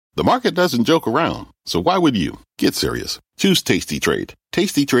The market doesn't joke around, so why would you? Get serious. Choose Tasty Trade.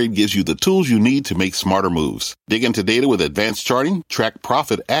 Tasty Trade gives you the tools you need to make smarter moves. Dig into data with advanced charting, track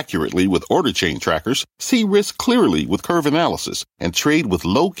profit accurately with order chain trackers, see risk clearly with curve analysis, and trade with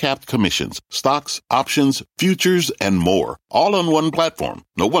low-capped commissions, stocks, options, futures, and more. All on one platform.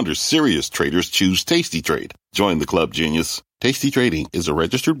 No wonder serious traders choose Tasty Trade. Join the club, genius. Tasty Trading is a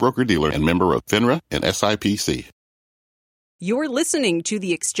registered broker-dealer and member of FINRA and SIPC. You're listening to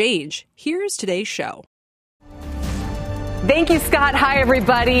The Exchange. Here's today's show. Thank you, Scott. Hi,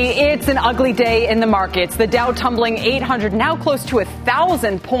 everybody. It's an ugly day in the markets. The Dow tumbling 800, now close to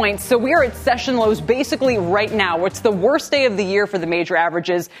 1,000 points. So we are at session lows basically right now. It's the worst day of the year for the major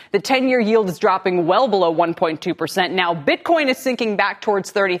averages. The 10-year yield is dropping well below 1.2%. Now, Bitcoin is sinking back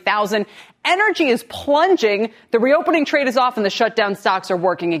towards 30,000. Energy is plunging. The reopening trade is off and the shutdown stocks are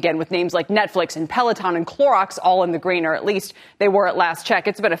working again with names like Netflix and Peloton and Clorox all in the green, or at least they were at last check.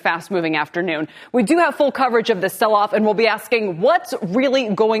 It's been a fast-moving afternoon. We do have full coverage of the sell-off, and we'll be asking what's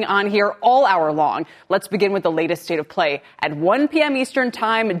really going on here all hour long. Let's begin with the latest state of play. At 1 p.m. Eastern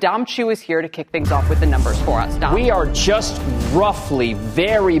Time, Dom Chu is here to kick things off with the numbers for us. Dom. We are just roughly,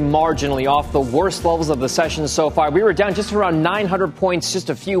 very marginally off the worst levels of the session so far. We were down just around 900 points just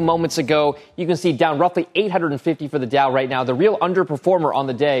a few moments ago. You can see down roughly 850 for the Dow right now. The real underperformer on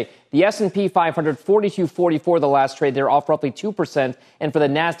the day, the S&P 500, 42.44 the last trade. They're off roughly 2%. And for the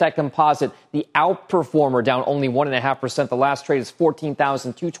NASDAQ composite, the outperformer down only 1.5%. The last trade is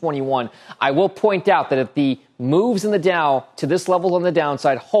 14,221. I will point out that if the moves in the Dow to this level on the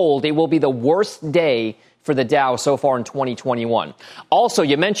downside hold, it will be the worst day for the Dow so far in 2021. Also,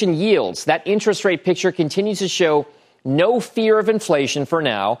 you mentioned yields. That interest rate picture continues to show no fear of inflation for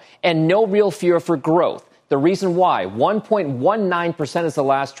now, and no real fear for growth. The reason why, 1.19% is the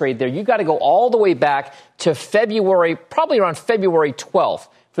last trade there. You got to go all the way back to February, probably around February 12th,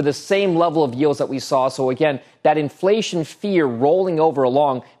 for the same level of yields that we saw. So again, that inflation fear rolling over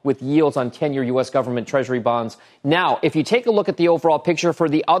along with yields on 10-year U.S. government treasury bonds. Now, if you take a look at the overall picture for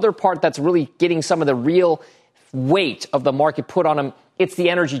the other part that's really getting some of the real weight of the market put on them, it's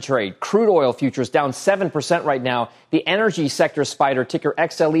the energy trade. Crude oil futures down 7% right now. The energy sector spider, ticker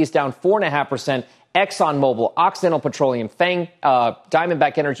XLE, is down 4.5%. ExxonMobil, Occidental Petroleum, FANG,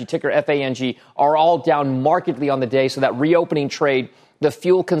 Diamondback Energy, ticker FANG, are all down markedly on the day. So that reopening trade, the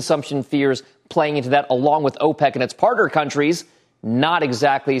fuel consumption fears playing into that, along with OPEC and its partner countries, not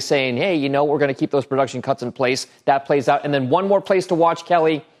exactly saying, hey, we're going to keep those production cuts in place. That plays out. And then one more place to watch,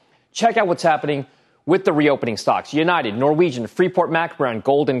 Kelly. Check out what's happening with the reopening stocks. United, Norwegian, Freeport-McMoRan,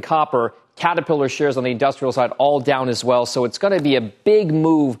 Gold and Copper, Caterpillar shares on the industrial side all down as well. So it's going to be a big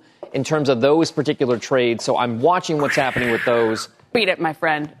move in terms of those particular trades. So I'm watching what's happening with those. Beat it, my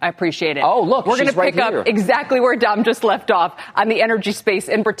friend. I appreciate it. Oh, look, we're going to pick up exactly where Dom just left off on the energy space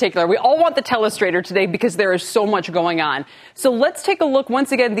in particular. We all want the telestrator today because there is so much going on. So let's take a look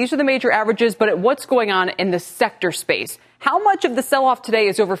once again. These are the major averages, but at what's going on in the sector space. How much of the sell-off today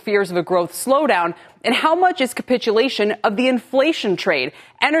is over fears of a growth slowdown, and how much is capitulation of the inflation trade?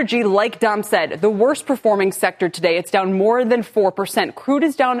 Energy, like Dom said, the worst performing sector today. It's down more than 4%. Crude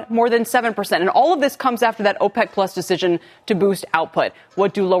is down more than 7%. And all of this comes after that OPEC Plus decision to boost output.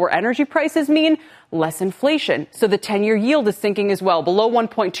 What do lower energy prices mean? Less inflation. So the 10-year yield is sinking as well, below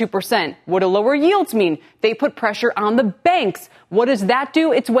 1.2%. What do lower yields mean? They put pressure on the banks. What does that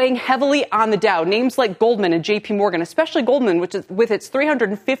do? It's weighing heavily on the Dow. Names like Goldman and JP Morgan, especially Goldman, which is with its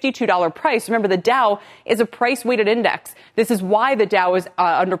 $352 price. Remember, the Dow is a price-weighted index. This is why the Dow is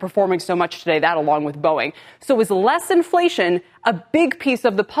underperforming so much today, that along with Boeing. So is less inflation a big piece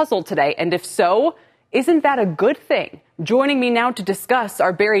of the puzzle today? And if so, isn't that a good thing? Joining me now to discuss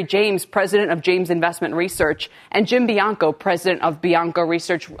are Barry James, president of James Investment Research, and Jim Bianco, president of Bianco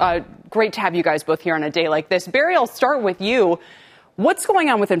Research. Great to have you guys both here on a day like this. Barry, I'll start with you. What's going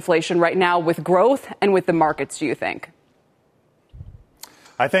on with inflation right now, with growth and with the markets, do you think?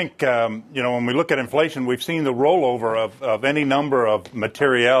 I think, when we look at inflation, we've seen the rollover of any number of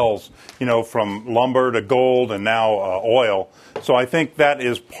materials, from lumber to gold and now oil. So I think that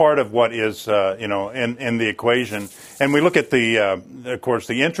is part of what is, in the equation. And we look at of course,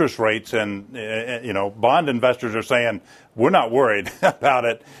 the interest rates and, bond investors are saying, we're not worried about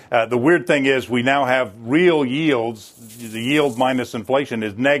it. The weird thing is we now have real yields. The yield minus inflation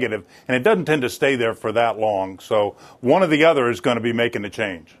is negative, and it doesn't tend to stay there for that long. So one or the other is going to be making a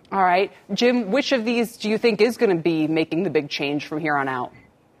change. All right. Jim, which of these do you think is going to be making the big change from here on out?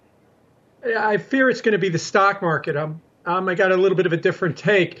 I fear it's going to be the stock market. I got a little bit of a different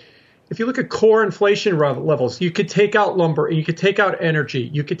take. If you look at core inflation levels, you could take out lumber, and you could take out energy,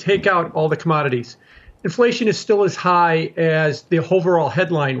 you could take out all the commodities. inflation is still as high as the overall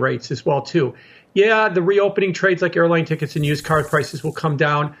headline rates as well, too. Yeah, the reopening trades like airline tickets and used car prices will come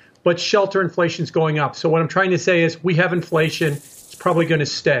down, but shelter inflation is going up. So what I'm trying to say is we have inflation. It's probably going to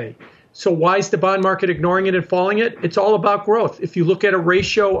stay. So why is the bond market ignoring it and falling it? It's all about growth. If you look at a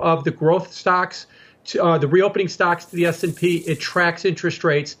ratio of the growth stocks, to, the reopening stocks to the S&P, it tracks interest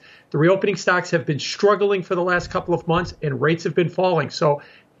rates. The reopening stocks have been struggling for the last couple of months, and rates have been falling. So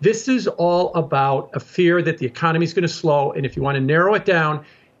this is all about a fear that the economy is going to slow. And if you want to narrow it down,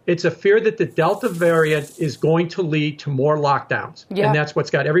 it's a fear that the Delta variant is going to lead to more lockdowns. Yeah. And that's what's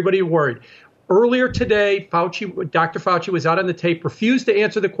got everybody worried. Earlier today, Dr. Fauci was out on the tape, refused to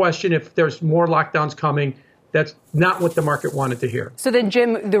answer the question if there's more lockdowns coming. That's not what the market wanted to hear. So then,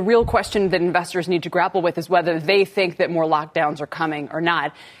 Jim, the real question that investors need to grapple with is whether they think that more lockdowns are coming or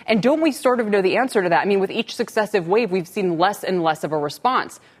not. And don't we sort of know the answer to that? I mean, with each successive wave, we've seen less and less of a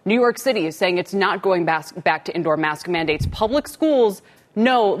response. New York City is saying it's not going back to indoor mask mandates. Public schools,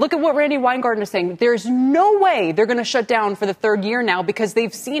 no. Look at what Randy Weingarten is saying. There's no way they're going to shut down for the third year now because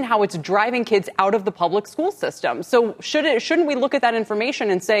they've seen how it's driving kids out of the public school system. So shouldn't we look at that information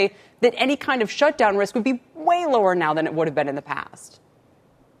and say that any kind of shutdown risk would be way lower now than it would have been in the past?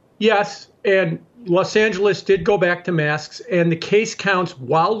 Yes, and Los Angeles did go back to masks, and the case counts,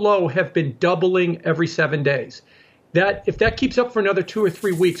 while low, have been doubling every 7 days. That if that keeps up for another 2 or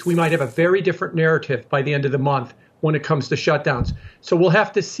 3 weeks, we might have a very different narrative by the end of the month when it comes to shutdowns. So we'll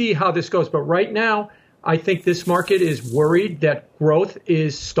have to see how this goes. But right now, I think this market is worried that growth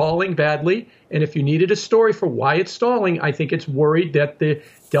is stalling badly. And if you needed a story for why it's stalling, I think it's worried that the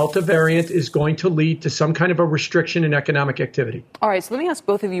Delta variant is going to lead to some kind of a restriction in economic activity. All right, so let me ask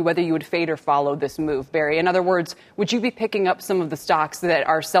both of you whether you would fade or follow this move, Barry. In other words, would you be picking up some of the stocks that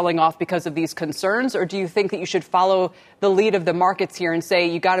are selling off because of these concerns, or do you think that you should follow the lead of the markets here and say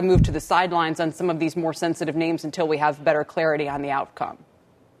you got to move to the sidelines on some of these more sensitive names until we have better clarity on the outcome?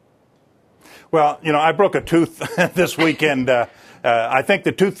 Well, I broke a tooth this weekend. I think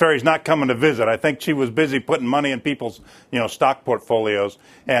the tooth fairy's not coming to visit. I think she was busy putting money in people's, stock portfolios.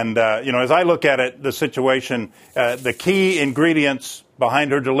 And, as I look at it, the situation, the key ingredients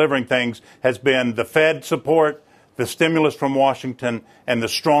behind her delivering things has been the Fed support, the stimulus from Washington, and the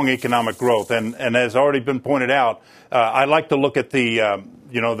strong economic growth. And as already been pointed out, I like to look at the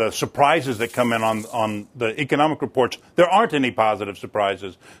surprises that come in on the economic reports. There aren't any positive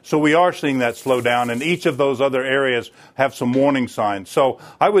surprises. So we are seeing that slow down, and each of those other areas have some warning signs. So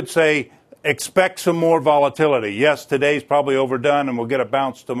I would say expect some more volatility. Yes, today's probably overdone, and we'll get a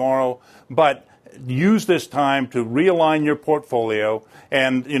bounce tomorrow. But use this time to realign your portfolio.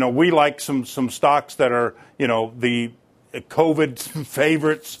 And, we like some stocks that are, the COVID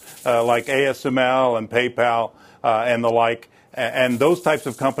favorites like ASML and PayPal and the like. And those types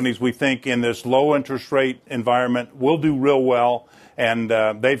of companies, we think, in this low interest rate environment will do real well. And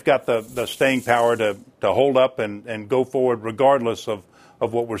they've got the staying power to hold up and go forward regardless of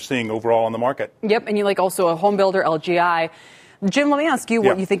what we're seeing overall in the market. Yep. And you like also a home builder, LGI. Jim, let me ask you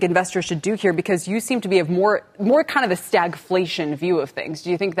what you think investors should do here, because you seem to be of more kind of a stagflation view of things.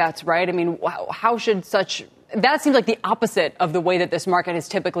 Do you think that's right? I mean, how should that seems like the opposite of the way that this market has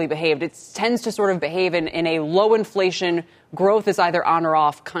typically behaved. It tends to sort of behave in a low inflation, growth is either on or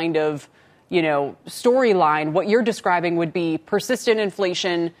off kind of, storyline. What you're describing would be persistent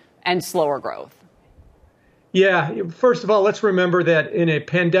inflation and slower growth. Yeah. First of all, let's remember that in a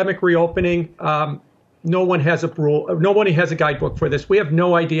pandemic reopening, no one has a rule. Nobody has a guidebook for this. We have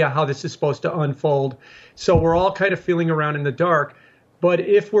no idea how this is supposed to unfold. So we're all kind of feeling around in the dark. But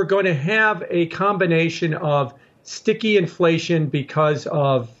if we're going to have a combination of sticky inflation because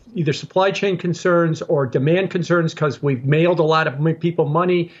of either supply chain concerns or demand concerns because we've mailed a lot of people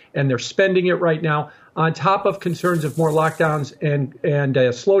money and they're spending it right now, on top of concerns of more lockdowns and a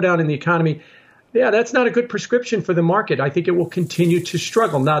slowdown in the economy, yeah, that's not a good prescription for the market. I think it will continue to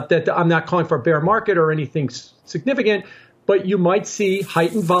struggle. Not that I'm not calling for a bear market or anything significant, but you might see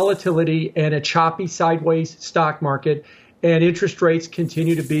heightened volatility and a choppy sideways stock market, and interest rates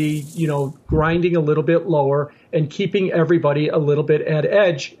continue to be, grinding a little bit lower and keeping everybody a little bit at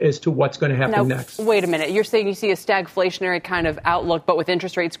edge as to what's going to happen next. Wait a minute. You're saying you see a stagflationary kind of outlook, but with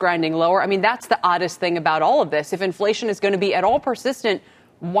interest rates grinding lower? I mean, that's the oddest thing about all of this. If inflation is going to be at all persistent,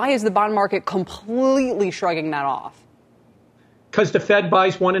 why is the bond market completely shrugging that off? Because the Fed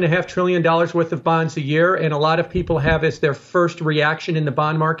buys $1.5 trillion worth of bonds a year, and a lot of people have as their first reaction in the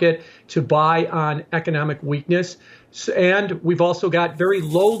bond market to buy on economic weakness. And we've also got very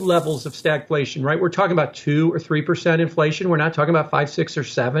low levels of stagflation, right? We're talking about 2 or 3% inflation. We're not talking about 5, 6, or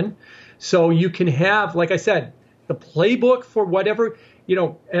 7. So you can have, like I said, the playbook for whatever.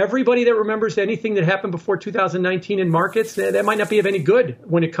 everybody that remembers anything that happened before 2019 in markets, that might not be of any good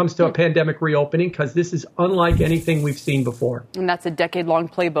when it comes to a pandemic reopening, because this is unlike anything we've seen before. And that's a decade-long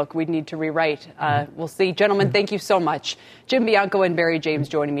playbook we'd need to rewrite. We'll see. Gentlemen, thank you so much. Jim Bianco and Barry James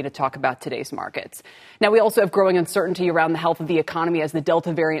joining me to talk about today's markets. Now, we also have growing uncertainty around the health of the economy as the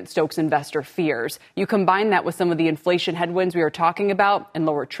Delta variant stokes investor fears. You combine that with some of the inflation headwinds we were talking about and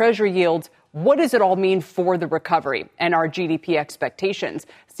lower Treasury yields. What does it all mean for the recovery and our GDP expectations?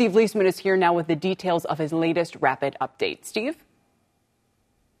 Steve Leisman is here now with the details of his latest rapid update. Steve?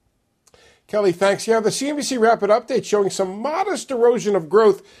 Kelly, thanks. Yeah, the CNBC rapid update showing some modest erosion of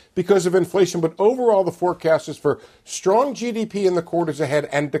growth because of inflation, but overall the forecast is for strong GDP in the quarters ahead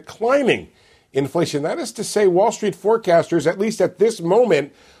and declining inflation. That is to say, Wall Street forecasters, at least at this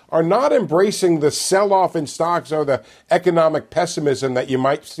moment, are not embracing the sell-off in stocks or the economic pessimism that you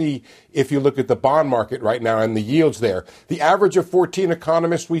might see if you look at the bond market right now and the yields there. The average of 14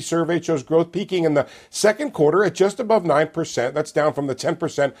 economists we surveyed shows growth peaking in the second quarter at just above 9%. That's down from the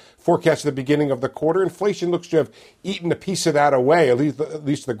 10% forecast at the beginning of the quarter. Inflation looks to have eaten a piece of that away, at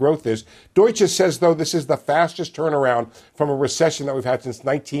least the growth is. Deutsche says, though, this is the fastest turnaround from a recession that we've had since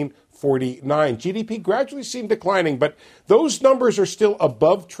 1949. GDP gradually seen declining, but those numbers are still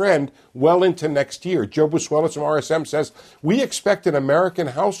above trend well into next year. Joe Buswellis from RSM says, we expect an American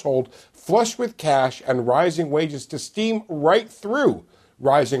household flush with cash and rising wages to steam right through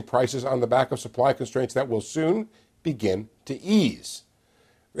rising prices on the back of supply constraints that will soon begin to ease.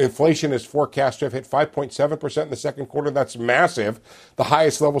 Inflation is forecast to have hit 5.7% in the second quarter. That's massive, the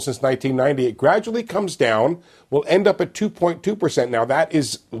highest level since 1990. It gradually comes down. We'll end up at 2.2%. Now, that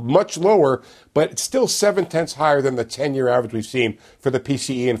is much lower, but it's still 0.7 higher than the 10-year average we've seen for the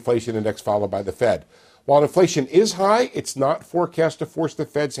PCE inflation index followed by the Fed. While inflation is high, it's not forecast to force the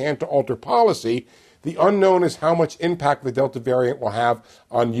Fed's hand to alter policy. The unknown is how much impact the Delta variant will have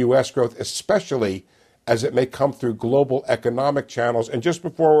on U.S. growth, especially as it may come through global economic channels. And just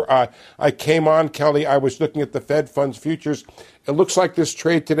before I came on, Kelly, I was looking at the Fed funds futures. It looks like this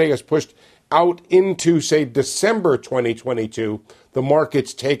trade today has pushed out into, say, December 2022, the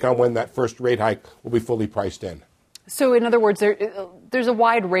market's take on when that first rate hike will be fully priced in. So, in other words, there's a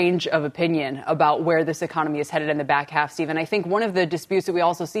wide range of opinion about where this economy is headed in the back half, Steve. And I think one of the disputes that we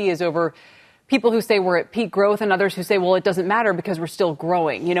also see is over people who say we're at peak growth and others who say, well, it doesn't matter because we're still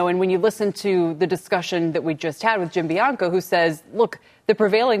growing. And when you listen to the discussion that we just had with Jim Bianco, who says, look, the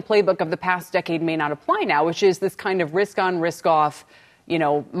prevailing playbook of the past decade may not apply now, which is this kind of risk on, risk off,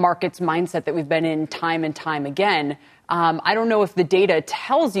 markets mindset that we've been in time and time again. I don't know if the data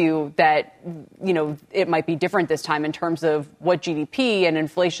tells you that, it might be different this time in terms of what GDP and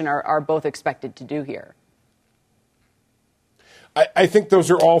inflation are both expected to do here. I think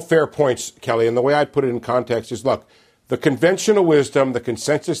those are all fair points, Kelly. And the way I'd put it in context is, look, the conventional wisdom, the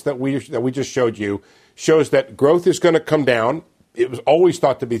consensus that we just showed you, shows that growth is going to come down. It was always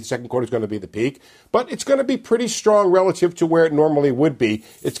thought to be the second quarter is going to be the peak, but it's going to be pretty strong relative to where it normally would be.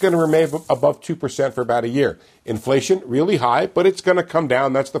 It's going to remain above 2% for about a year. Inflation, really high, but it's going to come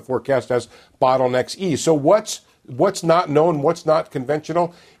down. That's the forecast as bottlenecks ease. So what's not known, what's not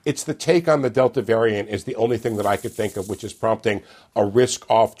conventional? It's the take on the Delta variant is the only thing that I could think of, which is prompting a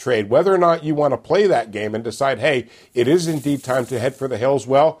risk-off trade. Whether or not you want to play that game and decide, hey, it is indeed time to head for the hills,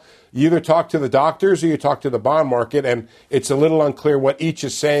 well, you either talk to the doctors or you talk to the bond market, and it's a little unclear what each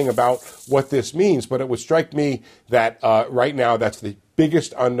is saying about what this means. But it would strike me that right now that's the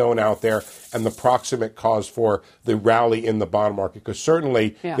biggest unknown out there and the proximate cause for the rally in the bond market, because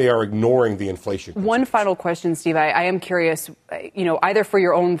certainly they are ignoring the inflation concerns. One final question, Steve. I am curious, either for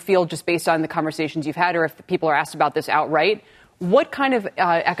your own field, just based on the conversations you've had, or if people are asked about this outright, what kind of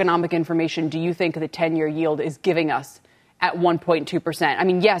economic information do you think the 10-year yield is giving us at 1.2%? I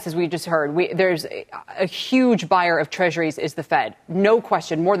mean, yes, as we just heard, there's a huge buyer of treasuries is the Fed. No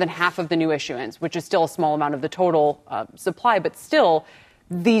question, more than half of the new issuance, which is still a small amount of the total supply, but still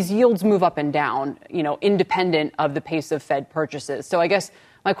these yields move up and down, independent of the pace of Fed purchases. So I guess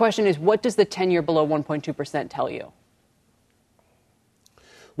my question is, what does the 10-year below 1.2% tell you?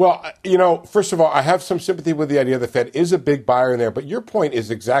 Well, first of all, I have some sympathy with the idea the Fed is a big buyer in there, but your point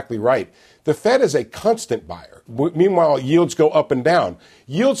is exactly right. The Fed is a constant buyer. Meanwhile, yields go up and down.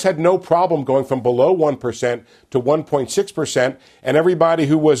 Yields had no problem going from below 1% to 1.6%, and everybody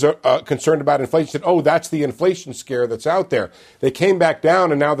who was concerned about inflation said, oh, that's the inflation scare that's out there. They came back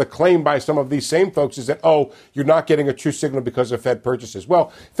down, and now the claim by some of these same folks is that, oh, you're not getting a true signal because of Fed purchases.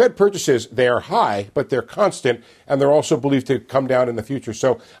 Well, Fed purchases, they are high, but they're constant, and they're also believed to come down in the future.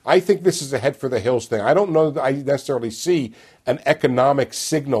 So I think this is a head for the hills thing. I don't know that I necessarily see an economic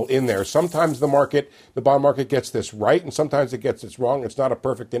signal in there. Sometimes the bond market gets this right, and sometimes it gets this wrong. It's not a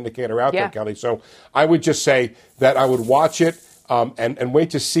perfect indicator out there, Kelly. So I would just say that I would watch it and wait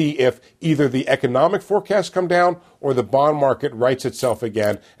to see if either the economic forecasts come down or the bond market rights itself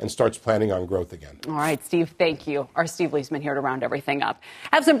again and starts planning on growth again. All right, Steve, thank you. Our Steve Leisman here to round everything up.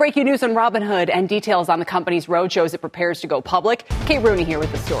 Have some breaking news on Robinhood and details on the company's roadshow as it prepares to go public. Kate Rooney here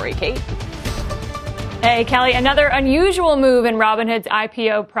with the story. Kate? Hey, Kelly, another unusual move in Robinhood's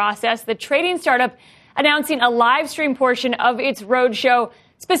IPO process. The trading startup announcing a live stream portion of its roadshow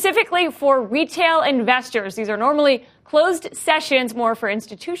specifically for retail investors. These are normally closed sessions, more for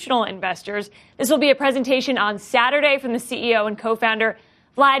institutional investors. This will be a presentation on Saturday from the CEO and co-founder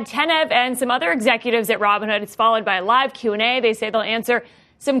Vlad Tenev and some other executives at Robinhood. It's followed by a live Q&A. They say they'll answer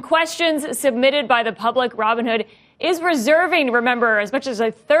some questions submitted by the public. Robinhood is reserving, remember, as much as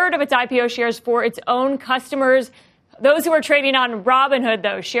a third of its IPO shares for its own customers. Those who are trading on Robinhood,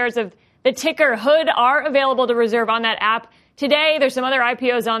 though, shares of the ticker HOOD are available to reserve on that app today. There's some other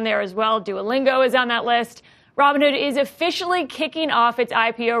IPOs on there as well. Duolingo is on that list. Robinhood is officially kicking off its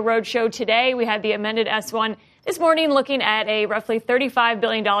IPO roadshow today. We had the amended S1 this morning looking at a roughly $35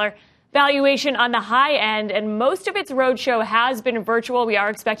 billion valuation on the high end, and most of its roadshow has been virtual. We are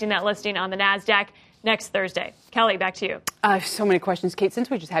expecting that listing on the NASDAQ next Thursday. Kelly, back to you. I have so many questions, Kate. Since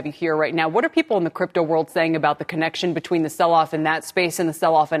we just have you here right now, what are people in the crypto world saying about the connection between the sell-off in that space and the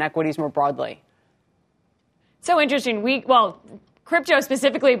sell-off in equities more broadly? So interesting. Crypto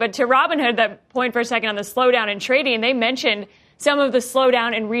specifically, but to Robinhood, that point for a second on the slowdown in trading, they mentioned some of the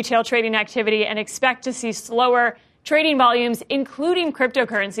slowdown in retail trading activity and expect to see slower trading volumes, including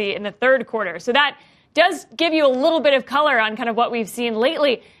cryptocurrency, in the third quarter. So that does give you a little bit of color on kind of what we've seen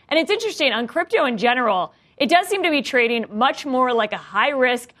lately. And it's interesting, on crypto in general, it does seem to be trading much more like a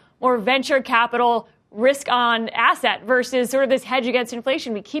high-risk, more venture capital, risk-on asset versus sort of this hedge against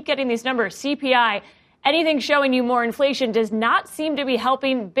inflation. We keep getting these numbers, CPI. Anything showing you more inflation does not seem to be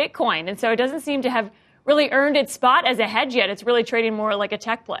helping Bitcoin. And so it doesn't seem to have really earned its spot as a hedge yet. It's really trading more like a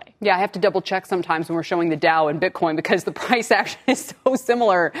tech play. Yeah, I have to double check sometimes when we're showing the Dow and Bitcoin because the price action is so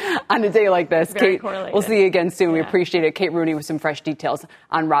similar on a day like this. Very Kate, correlated. We'll see you again soon. Yeah. We appreciate it. Kate Rooney with some fresh details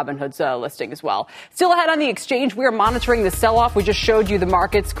on Robinhood's listing as well. Still ahead on the exchange, we are monitoring the sell-off. We just showed you the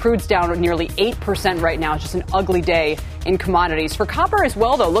markets. Crude's down nearly 8% right now. It's just an ugly day in commodities. For copper as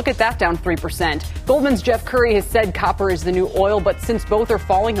well, though, look at that, down 3%. Goldman's Jeff Curry has said copper is the new oil, but since both are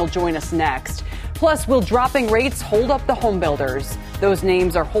falling, he'll join us next. Plus, will dropping rates hold up the home builders? Those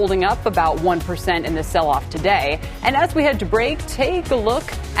names are holding up about 1% in the sell-off today. And as we head to break, take a look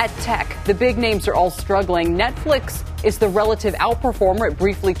at tech. The big names are all struggling. Netflix is the relative outperformer. It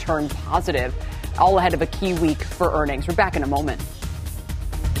briefly turned positive, all ahead of a key week for earnings. We're back in a moment.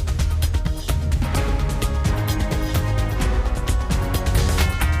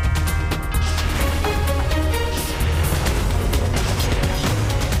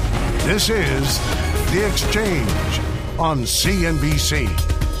 This is The Exchange on CNBC.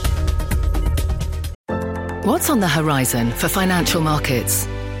 What's on the horizon for financial markets?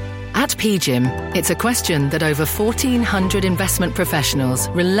 At PGIM, it's a question that over 1,400 investment professionals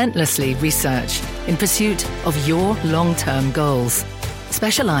relentlessly research in pursuit of your long-term goals.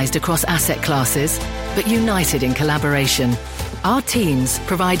 Specialized across asset classes, but united in collaboration, our teams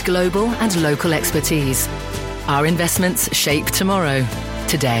provide global and local expertise. Our investments shape tomorrow,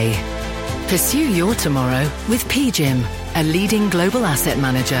 today. Pursue your tomorrow with PGIM, a leading global asset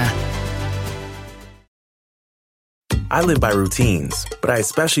manager. I live by routines, but I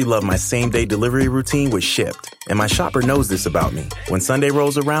especially love my same-day delivery routine with Shipt. And my shopper knows this about me. When Sunday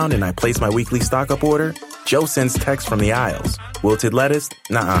rolls around and I place my weekly stock-up order, Joe sends texts from the aisles. Wilted lettuce?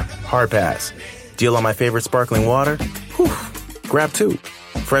 Nuh-uh, hard pass. Deal on my favorite sparkling water? Whew, grab two.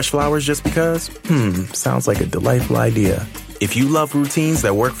 Fresh flowers just because? Sounds like a delightful idea. If you love routines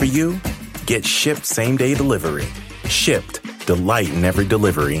that work for you, get Shipt same-day delivery. Shipt, delight in every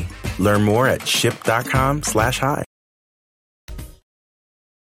delivery. Learn more at shipt.com/hi.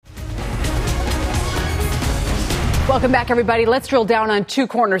 Welcome back, everybody. Let's drill down on two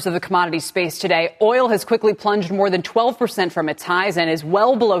corners of the commodity space today. Oil has quickly plunged more than 12% from its highs and is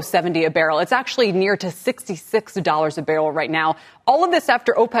well below $70 a barrel. It's actually near to $66 a barrel right now. All of this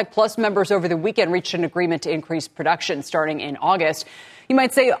after OPEC Plus members over the weekend reached an agreement to increase production starting in August. You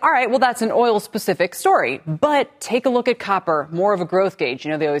might say, all right, well, that's an oil-specific story. But take a look at copper, more of a growth gauge.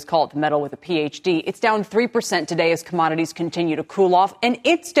 You know, they always call it the metal with a PhD. It's down 3% today as commodities continue to cool off, and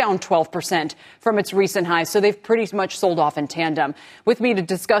it's down 12% from its recent highs. So they've pretty much sold off in tandem. With me to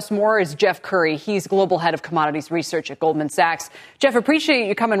discuss more is Jeff Curry. He's global head of commodities research at Goldman Sachs. Jeff, appreciate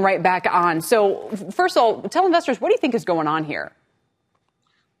you coming right back on. So first of all, tell investors, what do you think is going on here?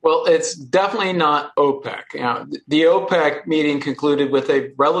 Well, it's definitely not OPEC. You know, the OPEC meeting concluded with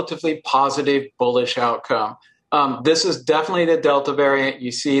a relatively positive, bullish outcome. This is definitely the Delta variant.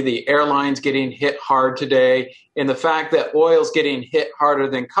 You see the airlines getting hit hard today. And the fact that oil's getting hit harder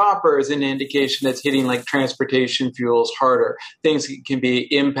than copper is an indication that's hitting like transportation fuels harder. Things can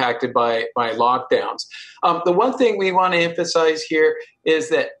be impacted by lockdowns. The one thing we want to emphasize here is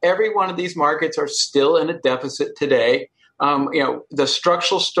that every one of these markets are still in a deficit today. The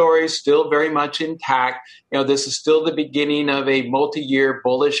structural story is still very much intact. This is still the beginning of a multi-year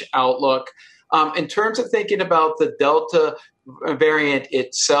bullish outlook. In terms of thinking about the Delta variant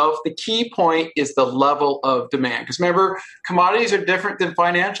itself, the key point is the level of demand. Because remember, commodities are different than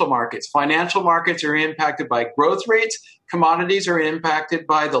financial markets. Financial markets are impacted by growth rates. Commodities are impacted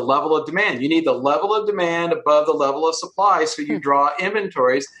by the level of demand. You need the level of demand above the level of supply, so you draw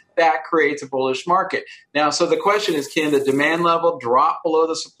inventories. That creates a bullish market. Now, so the question is, can the demand level drop below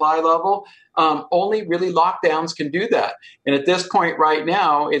the supply level? Only really lockdowns can do that. And at this point right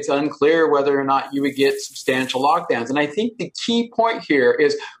now, it's unclear whether or not you would get substantial lockdowns. And I think the key point here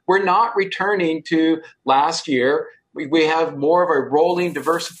is we're not returning to last year. We have more of a rolling,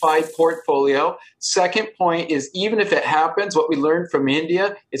 diversified portfolio. Second point is, even if it happens, what we learned from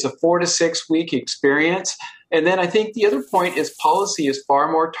India, it's a 4 to 6 week experience. And then I think the other point is policy is far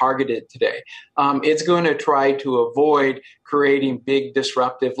more targeted today. It's going to try to avoid creating big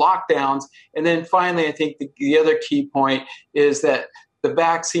disruptive lockdowns. And then finally, I think the other key point is that the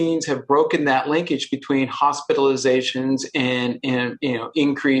vaccines have broken that linkage between hospitalizations and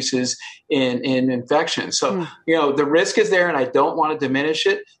increases in infections. So, the risk is there, and I don't want to diminish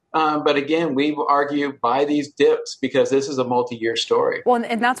it. But again, we argue buy these dips because this is a multi-year story. Well,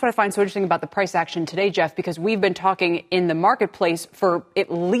 and that's what I find so interesting about the price action today, Jeff, because we've been talking in the marketplace for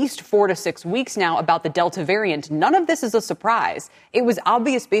at least 4 to 6 weeks now about the Delta variant. None of this is a surprise. It was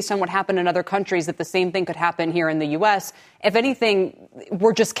obvious based on what happened in other countries that the same thing could happen here in the U.S. If anything,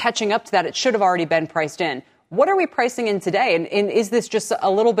 we're just catching up to that. It should have already been priced in. What are we pricing in today? And is this just a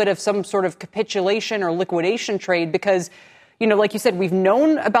little bit of some sort of capitulation or liquidation trade? Because like you said, we've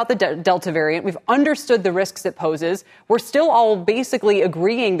known about the Delta variant. We've understood the risks it poses. We're still all basically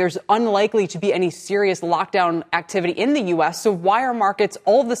agreeing there's unlikely to be any serious lockdown activity in the U.S. So why are markets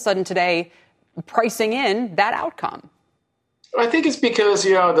all of a sudden today pricing in that outcome? I think it's because,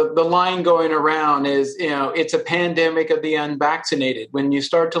 the line going around is, it's a pandemic of the unvaccinated. When you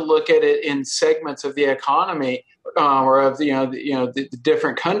start to look at it in segments of the economy, or of the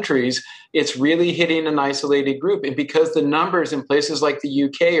different countries, it's really hitting an isolated group. And because the numbers in places like the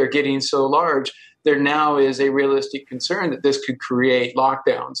UK are getting so large, there now is a realistic concern that this could create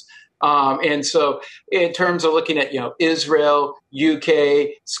lockdowns. And so in terms of looking at, Israel, UK,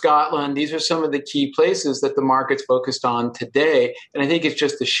 Scotland, these are some of the key places that the market's focused on today. And I think it's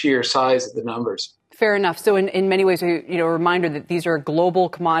just the sheer size of the numbers. Fair enough. So in many ways, a reminder that these are global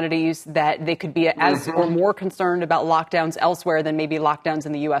commodities, that they could be as or more concerned about lockdowns elsewhere than maybe lockdowns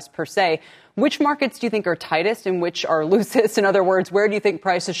in the U.S. per se. Which markets do you think are tightest and which are loosest? In other words, where do you think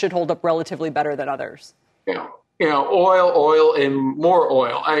prices should hold up relatively better than others? Oil, and more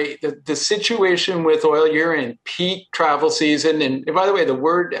oil. The situation with oil, you're in peak travel season. And by the way, the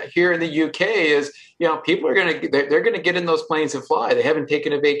word here in the UK is, people are they're going to get in those planes and fly. They haven't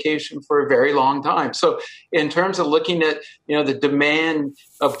taken a vacation for a very long time. So in terms of looking at, the demand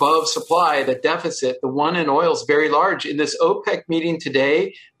above supply, the deficit, the one in oil is very large. In this OPEC meeting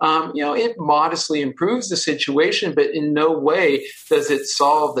today, it modestly improves the situation, but in no way does it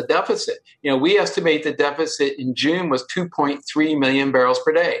solve the deficit. We estimate the deficit in June was 2.3 million barrels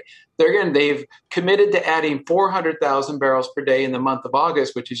per day. They've committed to adding 400,000 barrels per day in the month of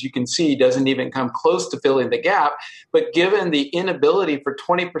August, which, as you can see, doesn't even come close to filling the gap. But given the inability for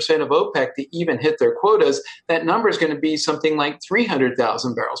 20% of OPEC to even hit their quotas, that number is going to be something like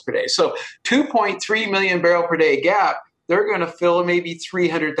 300,000 barrels per day. So 2.3 million barrel per day gap, they're going to fill maybe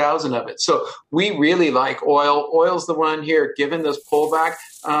 300,000 of it. So we really like oil. Oil's the one here, given this pullback,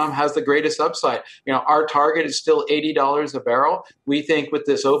 has the greatest upside. Our target is still $80 a barrel. We think with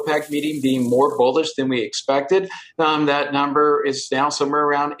this OPEC meeting being more bullish than we expected, that number is now somewhere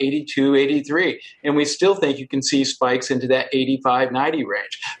around 82, 83. And we still think you can see spikes into that 85, 90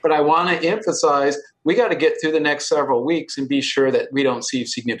 range. But I want to emphasize we got to get through the next several weeks and be sure that we don't see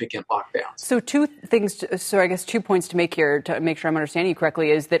significant lockdowns. So I guess 2 points to make here to make sure I'm understanding you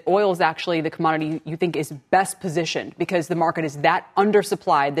correctly is that oil is actually the commodity you think is best positioned because the market is that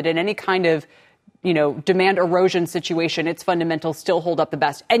undersupplied that in any kind of demand erosion situation, its fundamentals still hold up the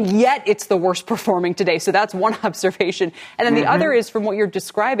best. And yet it's the worst performing today. So that's one observation. And then the other is from what you're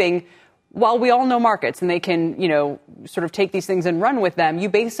describing, while we all know markets and they can, sort of take these things and run with them, you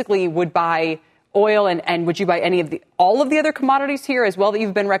basically would buy oil and would you buy all of the other commodities here as well that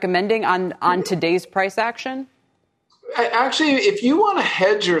you've been recommending on today's price action? If you want to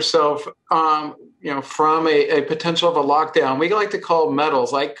hedge yourself, from a potential of a lockdown, we like to call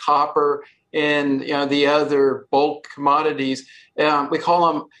metals like copper and the other bulk commodities. We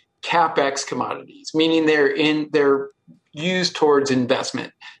call them CapEx commodities, meaning they're used towards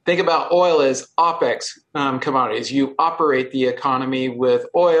investment. Think about oil as OPEX commodities. You operate the economy with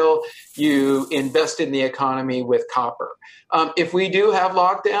oil. You invest in the economy with copper. If we do have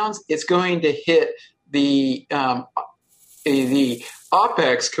lockdowns, it's going to hit the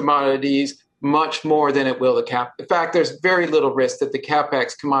OPEX commodities much more than it will the cap. In fact, there's very little risk that the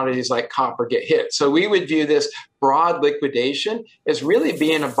CapEx commodities like copper get hit. So we would view this broad liquidation as really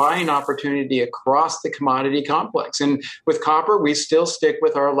being a buying opportunity across the commodity complex. And with copper, we still stick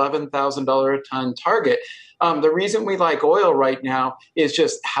with our $11,000 a ton target. The reason we like oil right now is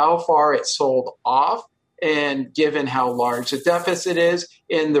just how far it's sold off. And given how large the deficit is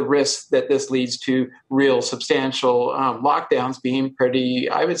and the risk that this leads to real substantial lockdowns being pretty,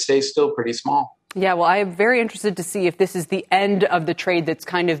 I would say, still pretty small. Yeah, well, I am very interested to see if this is the end of the trade that's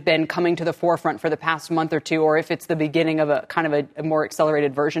kind of been coming to the forefront for the past month or two, or if it's the beginning of a kind of a more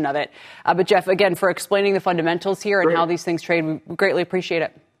accelerated version of it. But Jeff, again, for explaining the fundamentals here and how these things trade, we greatly appreciate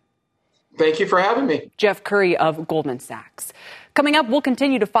it. Thank you for having me. Jeff Curry of Goldman Sachs. Coming up, we'll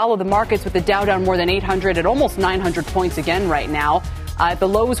continue to follow the markets with the Dow down more than 800 at almost 900 points again right now. At the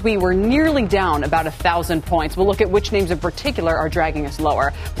lows, we were nearly down about 1,000 points. We'll look at which names in particular are dragging us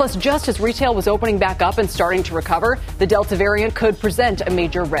lower. Plus, just as retail was opening back up and starting to recover, the Delta variant could present a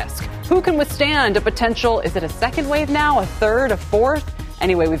major risk. Who can withstand a potential, is it a second wave now, a third, a fourth?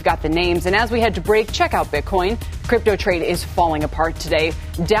 Anyway, we've got the names. And as we head to break, check out Bitcoin. Crypto trade is falling apart today,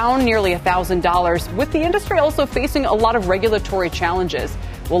 down nearly $1,000, with the industry also facing a lot of regulatory challenges.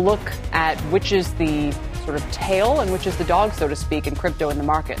 We'll look at which is the sort of tail and which is the dog, so to speak, in crypto in the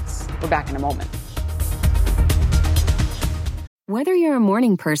markets. We're back in a moment. Whether you're a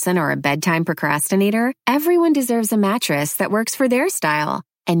morning person or a bedtime procrastinator, everyone deserves a mattress that works for their style.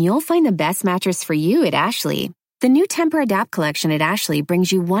 And you'll find the best mattress for you at Ashley. The new Temper-Adapt collection at Ashley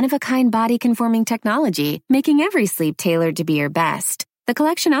brings you one-of-a-kind body-conforming technology, making every sleep tailored to be your best. The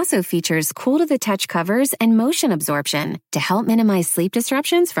collection also features cool-to-the-touch covers and motion absorption to help minimize sleep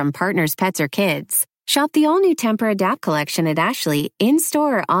disruptions from partners, pets, or kids. Shop the all-new Temper-Adapt collection at Ashley,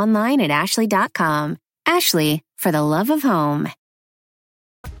 in-store or online at ashley.com. Ashley, for the love of home.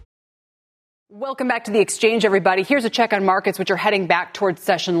 Welcome back to the exchange, everybody. Here's a check on markets, which are heading back towards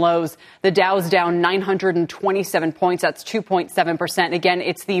session lows. The Dow's down 927 points. That's 2.7%. Again,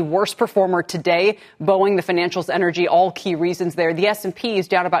 it's the worst performer today. Boeing, the financials, energy, all key reasons there. The S&P is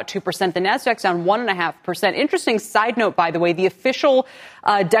down about 2%. The Nasdaq's down 1.5%. Interesting side note, by the way, the official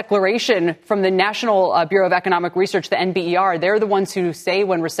declaration from the National Bureau of Economic Research, the NBER, they're the ones who say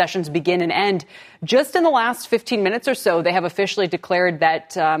when recessions begin and end. Just in the last 15 minutes or so, they have officially declared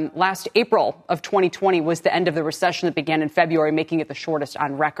that last April of 2020 was the end of the recession that began in February, making it the shortest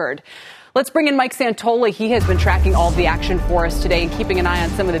on record. Let's bring in Mike Santoli. He has been tracking all of the action for us today and keeping an eye on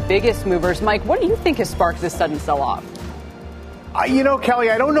some of the biggest movers. Mike, what do you think has sparked this sudden sell-off? Kelly,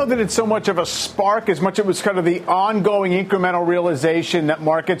 I don't know that it's so much of a spark as much it was kind of the ongoing incremental realization that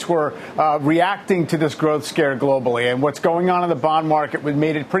markets were reacting to this growth scare globally. And what's going on in the bond market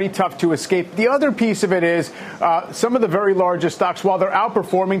made it pretty tough to escape. The other piece of it is some of the very largest stocks, while they're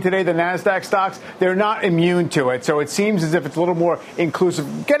outperforming today, the NASDAQ stocks, they're not immune to it. So it seems as if it's a little more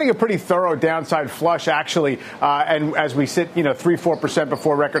inclusive, getting a pretty thorough downside flush, actually. And as we sit, 3-4%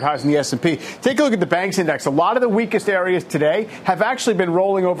 before record highs in the S&P. Take a look at the banks index. A lot of the weakest areas today have actually been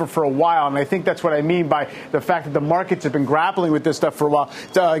rolling over for a while, and I think that's what I mean by the fact that the markets have been grappling with this stuff for a while.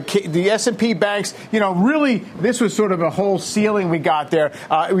 The S&P banks, really, this was sort of a whole ceiling we got there.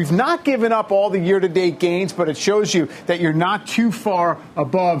 We've not given up all the year-to-date gains, but it shows you that you're not too far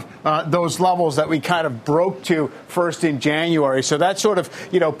above those levels that we kind of broke to first in January. So that sort of,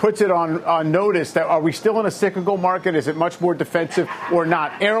 puts it on notice that are we still in a cyclical market? Is it much more defensive or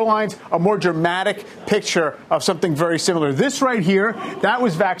not? Airlines, a more dramatic picture of something very similar. This right right here, that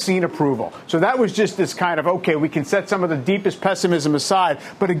was vaccine approval. So that was just this kind of, okay, we can set some of the deepest pessimism aside.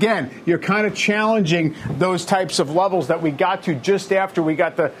 But again, you're kind of challenging those types of levels that we got to just after we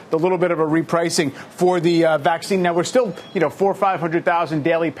got the little bit of a repricing for the vaccine. Now, we're still, 400,000 or 500,000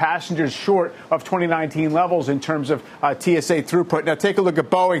 daily passengers short of 2019 levels in terms of TSA throughput. Now, take a look at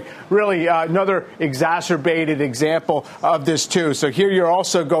Boeing, really another exacerbated example of this, too. So here you're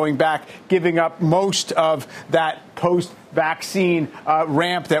also going back, giving up most of that post-vaccine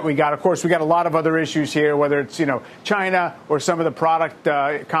ramp that we got. Of course, we got a lot of other issues here, whether it's, China or some of the product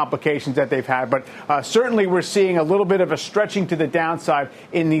complications that they've had. But certainly we're seeing a little bit of a stretching to the downside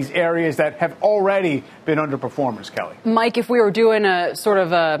in these areas that have already been underperformers, Kelly. Mike, if we were doing a sort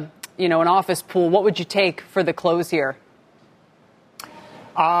of an office pool, what would you take for the close here?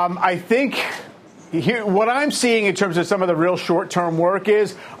 I think here, what I'm seeing in terms of some of the real short-term work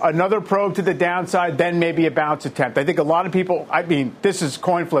is another probe to the downside, then maybe a bounce attempt. I think a lot of people, this is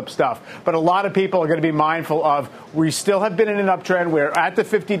coin flip stuff, but a lot of people are going to be mindful of we still have been in an uptrend. We're at the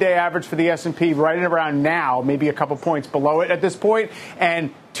 50-day average for the S&P right around now, maybe a couple points below it at this point,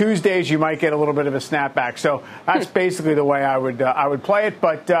 and Tuesdays you might get a little bit of a snapback. So that's basically the way I would play it,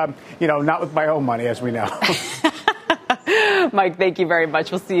 but not with my own money, as we know. Mike, thank you very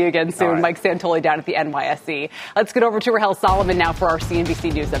much. We'll see you again soon. Right. Mike Santoli down at the NYSE. Let's get over to Rahel Solomon now for our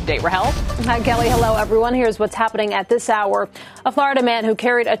CNBC News update. Rahel? Hi, Kelly. Hello, everyone. Here's what's happening at this hour. A Florida man who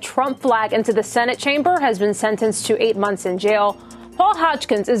carried a Trump flag into the Senate chamber has been sentenced to 8 months in jail. Paul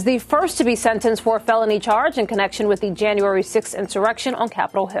Hodgkins is the first to be sentenced for a felony charge in connection with the January 6th insurrection on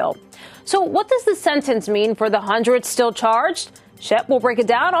Capitol Hill. So what does the sentence mean for the hundreds still charged? Shep will break it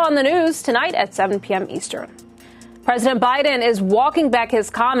down on the news tonight at 7 p.m. Eastern. President Biden is walking back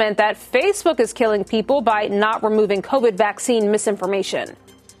his comment that Facebook is killing people by not removing COVID vaccine misinformation.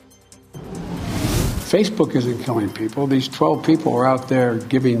 Facebook isn't killing people. These 12 people are out there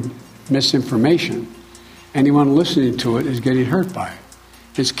giving misinformation. Anyone listening to it is getting hurt by it.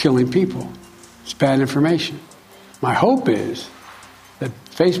 It's killing people. It's bad information. My hope is that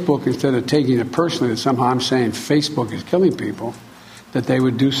Facebook, instead of taking it personally that somehow I'm saying Facebook is killing people, that they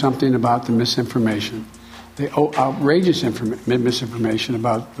would do something about the misinformation. The outrageous misinformation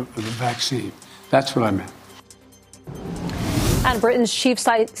about the vaccine. That's what I meant. And Britain's chief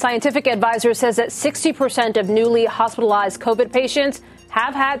scientific advisor says that 60% of newly hospitalized COVID patients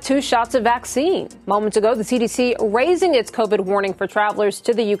have had 2 shots of vaccine. Moments ago, the CDC raising its COVID warning for travelers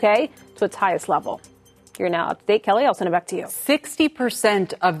to the UK to its highest level. You're now up to date, Kelly. I'll send it back to you.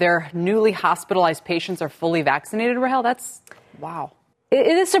 60% of their newly hospitalized patients are fully vaccinated, Rahel. That's wow. It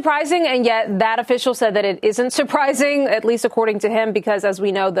is surprising, and yet that official said that it isn't surprising, at least according to him, because as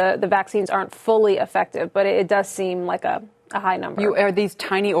we know, the vaccines aren't fully effective. But it does seem like a high number. Are these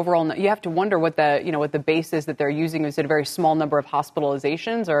tiny overall? You have to wonder what the base is that they're using. Is it a very small number of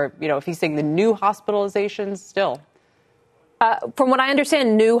hospitalizations, or if he's saying the new hospitalizations still? From what I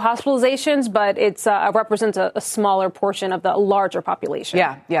understand, new hospitalizations, but it represents a smaller portion of the larger population.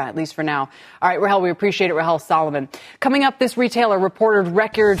 Yeah, at least for now. All right, Rahel, we appreciate it. Rahel Solomon. Coming up, this retailer reported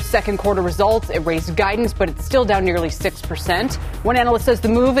record second quarter results. It raised guidance, but it's still down nearly 6%. One analyst says the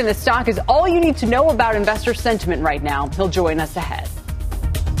move in the stock is all you need to know about investor sentiment right now. He'll join us ahead.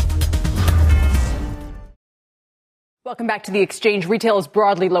 Welcome back to the exchange. Retail is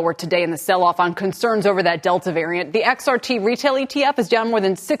broadly lower today in the sell-off on concerns over that Delta variant. The XRT retail ETF is down more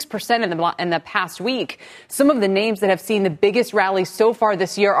than 6% in the past week. Some of the names that have seen the biggest rallies so far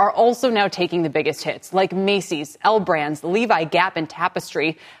this year are also now taking the biggest hits, like Macy's, L Brands, Levi, Gap, and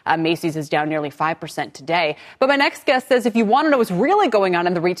Tapestry. Macy's is down nearly 5% today. But my next guest says if you want to know what's really going on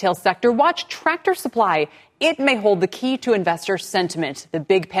in the retail sector, watch Tractor Supply. It may hold the key to investor sentiment. The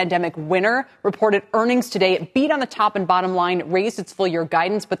big pandemic winner reported earnings today. It beat on the top and bottom line, raised its full-year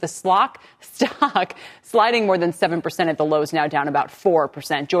guidance, but the stock sliding more than 7% at the lows, now down about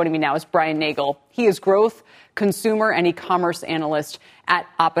 4%. Joining me now is Brian Nagel. He is growth, consumer, and e-commerce analyst at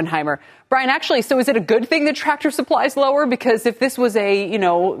Oppenheimer. Brian, actually, so is it a good thing that Tractor Supply is lower? Because if this was a,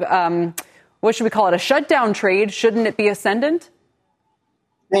 what should we call it, a shutdown trade, shouldn't it be ascendant?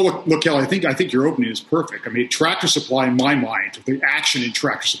 Well, look, Kelly, I think your opening is perfect. I mean, Tractor Supply, in my mind, the action in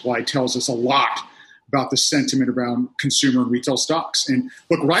Tractor Supply tells us a lot about the sentiment around consumer and retail stocks. And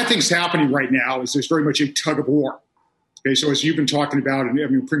look, what I think is happening right now is there's very much a tug of war. Okay, so as you've been talking about,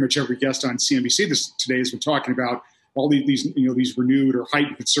 and pretty much every guest on CNBC today has been talking about all these renewed or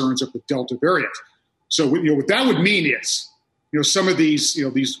heightened concerns of the Delta variant. So what that would mean is, some of these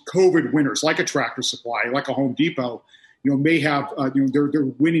COVID winners, like a Tractor Supply, like a Home Depot, may have their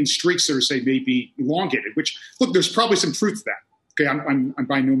winning streaks, so to say, may be elongated. Which, look, there's probably some truth to that. Okay, I'm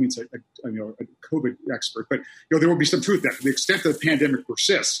by no means a COVID expert, but there will be some truth there to the extent that the pandemic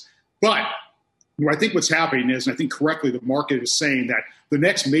persists. But I think what's happening is, and I think correctly, the market is saying that the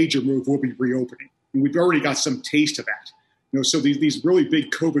next major move will be reopening, and we've already got some taste of that. So these really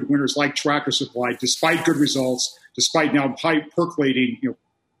big COVID winners like Tractor Supply, despite good results, despite now high percolating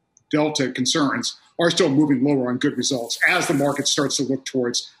Delta concerns, are still moving lower on good results as the market starts to look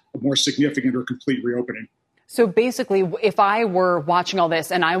towards a more significant or complete reopening. So basically, if I were watching all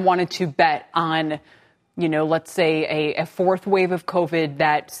this and I wanted to bet on, let's say a fourth wave of COVID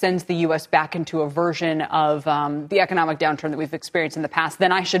that sends the U.S. back into a version of the economic downturn that we've experienced in the past,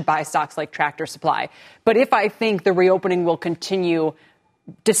 then I should buy stocks like Tractor Supply. But if I think the reopening will continue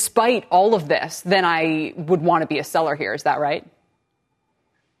despite all of this, then I would want to be a seller here. Is that right?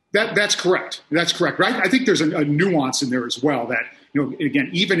 That's correct. That's correct. Right? I think there's a nuance in there as well that, again,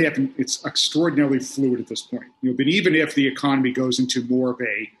 even if it's extraordinarily fluid at this point, but even if the economy goes into more of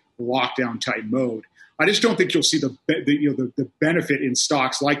a lockdown type mode, I just don't think you'll see the benefit in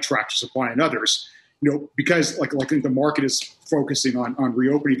stocks like Tractor Supply and others, because like I think the market is focusing on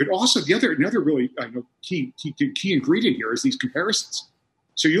reopening, but also another really key ingredient here is these comparisons.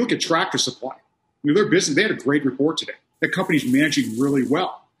 So you look at Tractor Supply, their business, they had a great report today. That company's managing really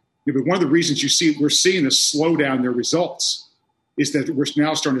well. But one of the reasons we're seeing this slowdown in their results is that we're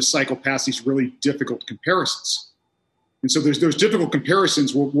now starting to cycle past these really difficult comparisons. And so those difficult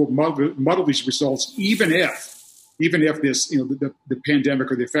comparisons will muddle these results, even if this, the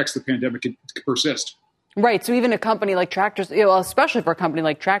pandemic or the effects of the pandemic can persist. Right. So even a company like especially for a company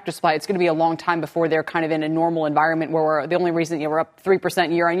like Tractor Supply, it's going to be a long time before they're kind of in a normal environment where the only reason we're up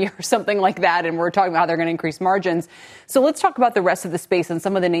 3% year on year or something like that. And we're talking about how they're going to increase margins. So let's talk about the rest of the space and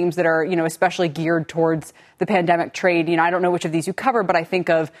some of the names that are, especially geared towards the pandemic trade. I don't know which of these you cover, but I think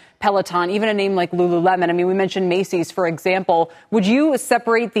of Peloton, even a name like Lululemon. I mean, we mentioned Macy's, for example. Would you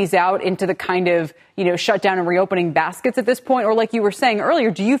separate these out into the kind of, shutdown and reopening baskets at this point? Or like you were saying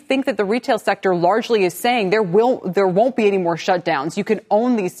earlier, do you think that the retail sector largely is saying there won't be any more shutdowns? You can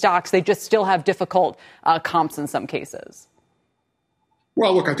own these stocks. They just still have difficult comps in some cases.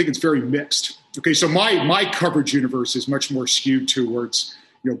 Well, look, I think it's very mixed. Okay, so my coverage universe is much more skewed towards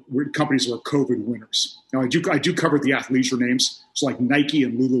companies that are COVID winners. Now, I do cover the athleisure names, so like Nike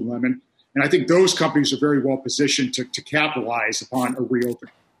and Lululemon, and I think those companies are very well positioned to capitalize upon a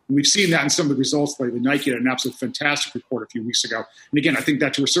reopening. And we've seen that in some of the results lately. Nike had an absolutely fantastic report a few weeks ago, and again, I think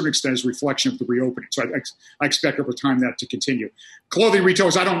that to a certain extent is a reflection of the reopening. So I expect over time that to continue. Clothing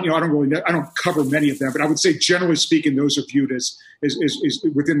retailers, I don't cover many of them, but I would say generally speaking, those are viewed as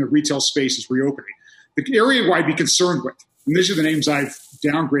within the retail space as reopening. The area where I'd be concerned with, and these are the names I've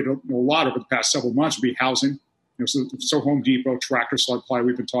downgraded a lot over the past several months, would be housing. So Home Depot, Tractor Supply,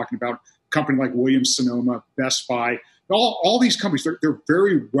 we've been talking about, a company like Williams Sonoma, Best Buy. All these companies, they're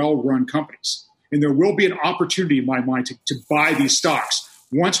very well-run companies. And there will be an opportunity, in my mind, to buy these stocks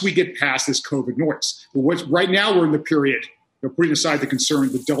once we get past this COVID noise. But right now, we're in the period, putting aside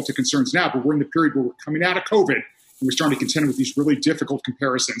the Delta concerns now, but we're in the period where we're coming out of COVID, and we're starting to contend with these really difficult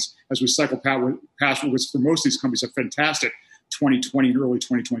comparisons as we cycle past what was, for most of these companies, a fantastic 2020 and early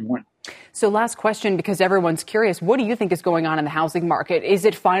 2021. So last question, because everyone's curious, what do you think is going on in the housing market? Is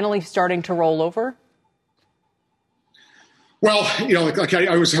it finally starting to roll over? Well, I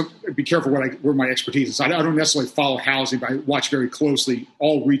always have to be careful where my expertise is. I don't necessarily follow housing, but I watch very closely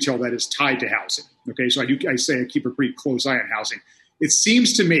all retail that is tied to housing. Okay, so I keep a pretty close eye on housing. It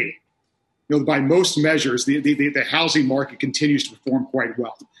seems to me, by most measures, the housing market continues to perform quite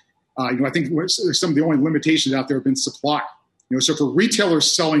well. I think some of the only limitations out there have been supply. So for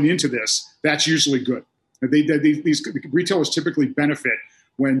retailers selling into this, that's usually good. These retailers typically benefit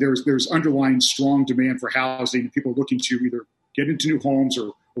when there's underlying strong demand for housing and people are looking to either get into new homes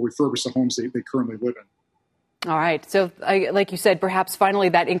or refurbish the homes they currently live in. All right. So like you said, perhaps finally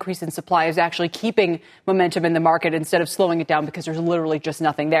that increase in supply is actually keeping momentum in the market instead of slowing it down because there's literally just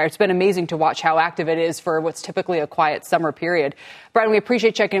nothing there. It's been amazing to watch how active it is for what's typically a quiet summer period. Brian, we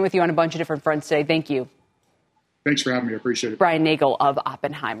appreciate checking in with you on a bunch of different fronts today. Thank you. Thanks for having me. I appreciate it. Brian Nagel of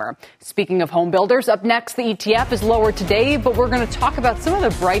Oppenheimer. Speaking of home builders, up next, the ETF is lower today, but we're going to talk about some of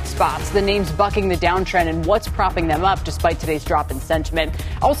the bright spots, the names bucking the downtrend and what's propping them up despite today's drop in sentiment.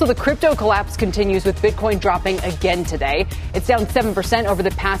 Also, the crypto collapse continues with Bitcoin dropping again today. It's down 7% over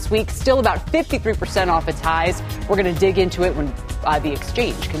the past week, still about 53% off its highs. We're going to dig into it when the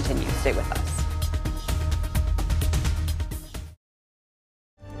exchange continues. Stay with us.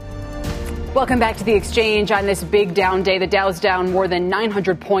 Welcome back to the exchange on this big down day. The Dow's down more than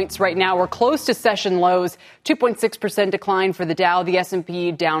 900 points right now. We're close to session lows. 2.6% decline for the Dow. The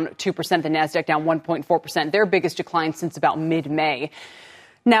S&P down 2%. The Nasdaq down 1.4%. Their biggest decline since about mid-May.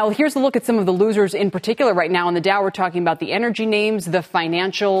 Now, here's a look at some of the losers in particular right now. In the Dow, we're talking about the energy names, the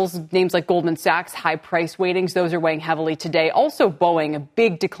financials, names like Goldman Sachs, high price weightings. Those are weighing heavily today. Also, Boeing, a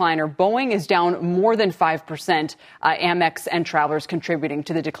big decliner. Boeing is down more than 5%. Amex and Travelers contributing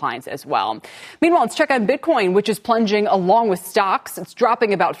to the declines as well. Meanwhile, let's check on Bitcoin, which is plunging along with stocks. It's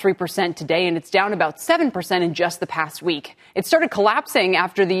dropping about 3% today, and it's down about 7% in just the past week. It started collapsing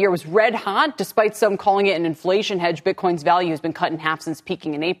after the year was red hot. Despite some calling it an inflation hedge, Bitcoin's value has been cut in half since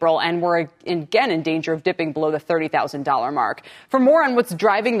peaking in April, and we're again in danger of dipping below the $30,000 mark. For more on what's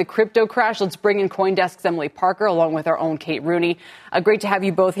driving the crypto crash, let's bring in CoinDesk's Emily Parker along with our own Kate Rooney. Great to have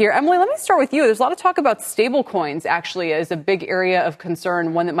you both here. Emily, let me start with you. There's a lot of talk about stable coins actually as a big area of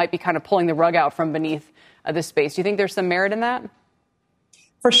concern, one that might be kind of pulling the rug out from beneath this space. Do you think there's some merit in that?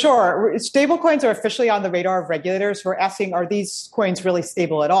 For sure. Stablecoins are officially on the radar of regulators who are asking, are these coins really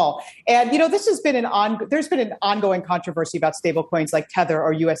stable at all? And, this has been there's been an ongoing controversy about stablecoins like Tether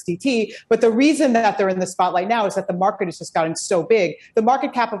or USDT. But the reason that they're in the spotlight now is that the market has just gotten so big. The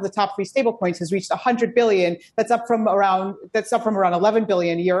market cap of the top three stablecoins has reached $100 billion. That's up from around $11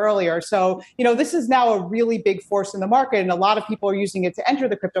 billion a year earlier. So, this is now a really big force in the market. And a lot of people are using it to enter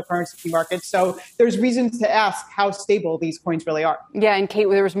the cryptocurrency market. So there's reasons to ask how stable these coins really are. Yeah. And Kate,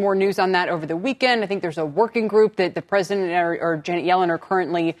 there was more news on that over the weekend. I think there's a working group that the president or Janet Yellen are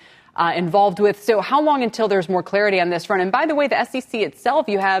currently involved with. So how long until there's more clarity on this front? And by the way, the SEC itself,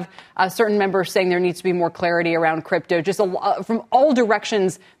 you have certain members saying there needs to be more clarity around crypto, just from all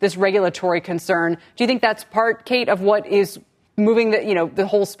directions, this regulatory concern. Do you think that's part, Kate, of what is moving the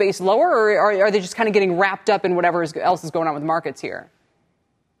whole space lower, or are they just kind of getting wrapped up in whatever else is going on with markets here?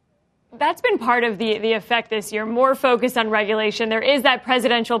 That's been part of the effect this year, more focus on regulation. There is that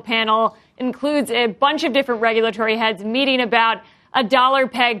presidential panel, includes a bunch of different regulatory heads meeting about a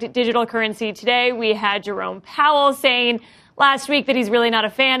dollar-pegged digital currency. Today, we had Jerome Powell saying last week that he's really not a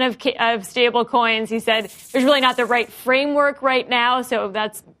fan of stable coins. He said there's really not the right framework right now, so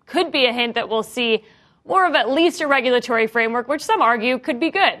that could be a hint that we'll see more of at least a regulatory framework, which some argue could be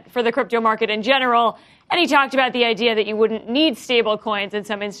good for the crypto market in general. And he talked about the idea that you wouldn't need stable coins in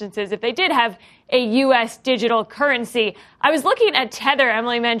some instances if they did have a U.S. digital currency. I was looking at Tether.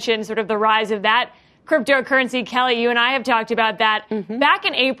 Emily mentioned sort of the rise of that cryptocurrency. Kelly, you and I have talked about that. Mm-hmm. Back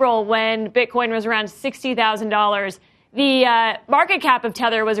in April, when Bitcoin was around $60,000, the market cap of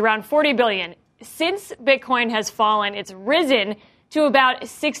Tether was around $40 billion. Since Bitcoin has fallen, it's risen to about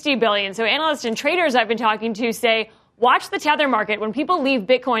 $60 billion. So analysts and traders I've been talking to say, watch the Tether market. When people leave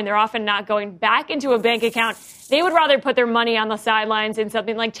Bitcoin, they're often not going back into a bank account. They would rather put their money on the sidelines in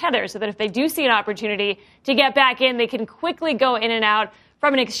something like Tether so that if they do see an opportunity to get back in, they can quickly go in and out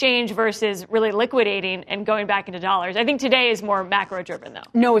from an exchange versus really liquidating and going back into dollars. I think today is more macro-driven, though.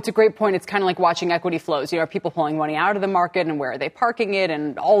 No, it's a great point. It's kind of like watching equity flows. Are people pulling money out of the market and where are they parking it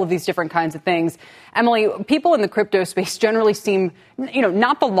and all of these different kinds of things. Emily, people in the crypto space generally seem,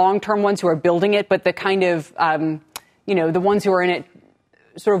 not the long-term ones who are building it, but the kind of the ones who are in it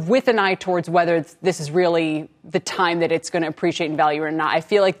sort of with an eye towards whether this is really the time that it's going to appreciate in value or not. I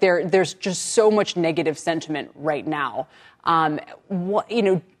feel like there's just so much negative sentiment right now. Do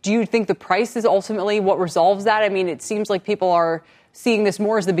you think the price is ultimately what resolves that? I mean, it seems like people are seeing this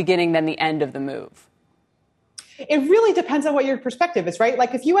more as the beginning than the end of the move. It really depends on what your perspective is, right?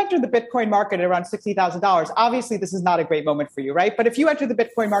 Like if you enter the Bitcoin market at around $60,000, obviously this is not a great moment for you, right? But if you entered the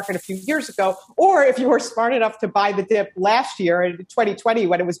Bitcoin market a few years ago, or if you were smart enough to buy the dip last year in 2020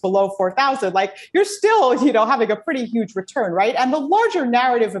 when it was below 4,000, you're still, having a pretty huge return, right? And the larger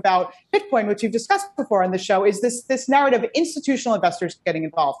narrative about Bitcoin, which you've discussed before on the show, is this narrative of institutional investors getting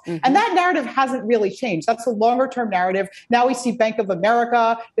involved. Mm-hmm. And that narrative hasn't really changed. That's the longer term narrative. Now we see Bank of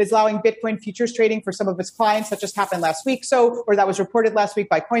America is allowing Bitcoin futures trading for some of its clients, that just happened last week. Or that was reported last week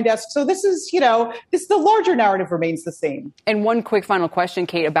by CoinDesk. So this is, the larger narrative remains the same. And one quick final question,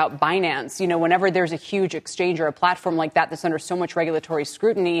 Kate, about Binance. Whenever there's a huge exchange or a platform like that that's under so much regulatory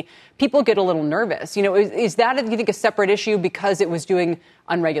scrutiny, people get a little nervous. Is that, do you think, a separate issue because it was doing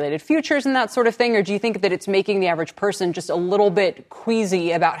unregulated futures and that sort of thing? Or do you think that it's making the average person just a little bit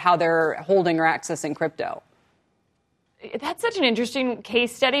queasy about how they're holding or accessing crypto? That's such an interesting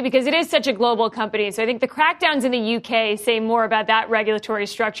case study because it is such a global company. So I think the crackdowns in the UK say more about that regulatory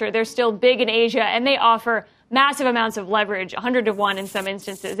structure. They're still big in Asia, and they offer massive amounts of leverage, 100-to-1 in some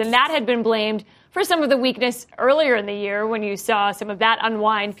instances. And that had been blamed for some of the weakness earlier in the year when you saw some of that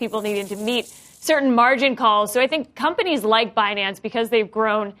unwind, people needing to meet certain margin calls. So I think companies like Binance, because they've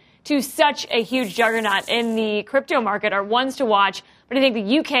grown to such a huge juggernaut in the crypto market are ones to watch. But I think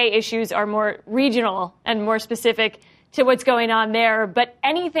the UK issues are more regional and more specific to what's going on there. But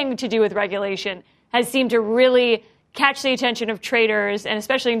anything to do with regulation has seemed to really catch the attention of traders, and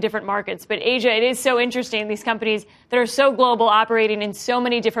especially in different markets. But Asia, it is so interesting, these companies that are so global, operating in so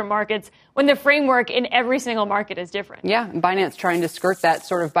many different markets, when the framework in every single market is different. Yeah, and Binance trying to skirt that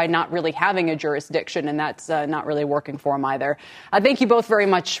sort of by not really having a jurisdiction, and that's not really working for them either. Thank you both very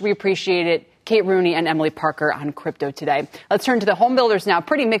much. We appreciate it. Kate Rooney and Emily Parker on crypto today. Let's turn to the home builders now.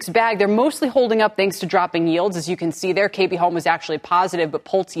 Pretty mixed bag. They're mostly holding up thanks to dropping yields. As you can see there, KB Home was actually positive, but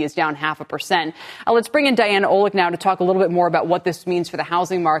Pulte is down 0.5%. Let's bring in Diana Olick now to talk a little bit more about what this means for the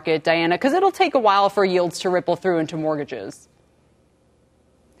housing market. Diana, because it'll take a while for yields to ripple through into mortgages.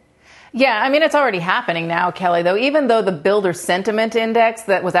 Yeah, I mean, it's already happening now, Kelly, though. Even though the builder sentiment index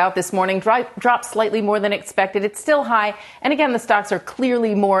that was out this morning dropped slightly more than expected, it's still high. And again, the stocks are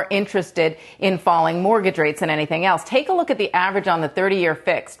clearly more interested in falling mortgage rates than anything else. Take a look at the average on the 30-year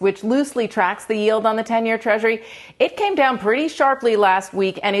fixed, which loosely tracks the yield on the 10-year Treasury. It came down pretty sharply last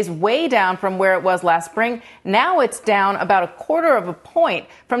week and is way down from where it was last spring. Now it's down about 1/4 point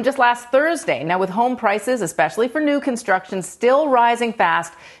from just last Thursday. Now, with home prices, especially for new construction, still rising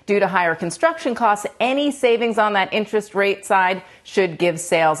fast due to higher construction costs, any savings on that interest rate side should give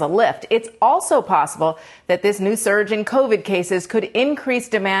sales a lift. It's also possible that this new surge in COVID cases could increase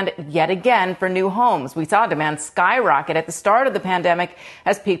demand yet again for new homes. We saw demand skyrocket at the start of the pandemic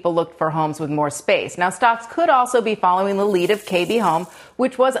as people looked for homes with more space. Now, stocks could also be following the lead of KB Home,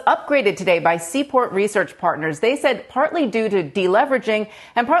 which was upgraded today by Seaport Research Partners. They said partly due to deleveraging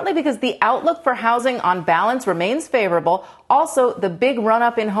and partly because the outlook for housing on balance remains favorable. Also, the big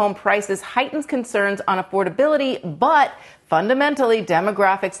run-up in home prices heightens concerns on affordability, but fundamentally,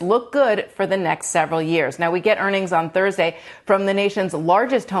 demographics look good for the next several years. Now, we get earnings on Thursday from the nation's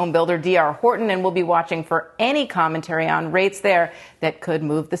largest home builder, D.R. Horton, and we'll be watching for any commentary on rates there that could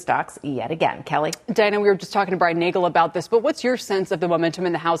move the stocks yet again. Kelly? Diana, we were just talking to Brian Nagel about this, but what's your sense of the momentum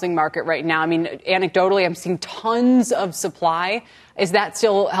in the housing market right now? I mean, anecdotally, I'm seeing tons of supply. Is that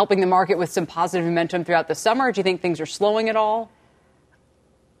still helping the market with some positive momentum throughout the summer? Do you think things are slowing at all?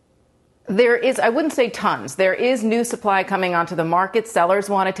 There is, I wouldn't say tons. There is new supply coming onto the market. Sellers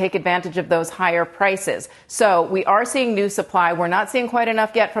want to take advantage of those higher prices. So we are seeing new supply. We're not seeing quite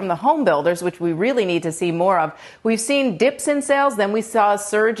enough yet from the home builders, which we really need to see more of. We've seen dips in sales. Then we saw a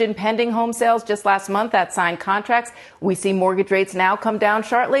surge in pending home sales just last month at signed contracts. We see mortgage rates now come down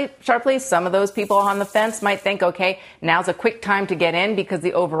sharply. Some of those people on the fence might think, okay, now's a quick time to get in, because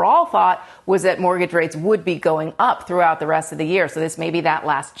the overall thought was that mortgage rates would be going up throughout the rest of the year. So this may be that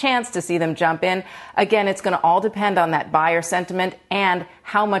last chance to see them jump in. Again, it's going to all depend on that buyer sentiment and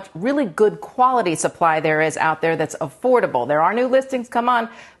how much really good quality supply there is out there that's affordable. There are new listings come on,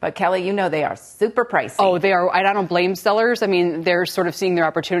 but Kelly, you know they are super pricey. Oh, they are. I don't blame sellers. I mean, they're sort of seeing their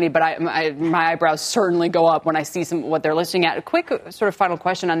opportunity, but my eyebrows certainly go up when I see what they're listing at. A quick sort of final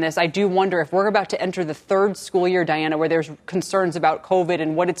question on this. I do wonder if we're about to enter the third school year, Diana, where there's concerns about COVID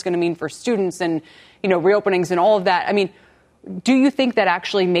and what it's going to mean for students and, reopenings and all of that. I mean, do you think that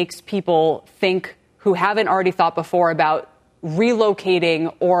actually makes people think, who haven't already thought before, about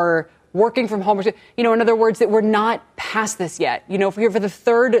relocating or working from home? In other words, that we're not past this yet. For the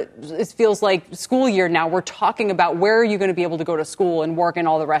third, it feels like, school year now, we're talking about where are you going to be able to go to school and work and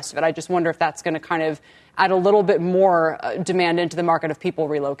all the rest of it. I just wonder if that's going to kind of add a little bit more demand into the market of people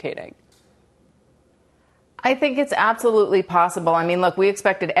relocating. I think it's absolutely possible. I mean, look, we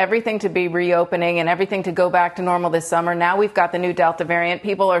expected everything to be reopening and everything to go back to normal this summer. Now we've got the new Delta variant.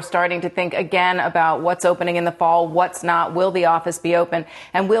 People are starting to think again about what's opening in the fall, what's not. Will the office be open?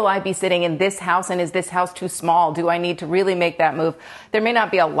 And will I be sitting in this house? And is this house too small? Do I need to really make that move? There may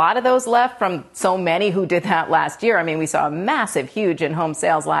not be a lot of those left from so many who did that last year. I mean, we saw a massive, huge in home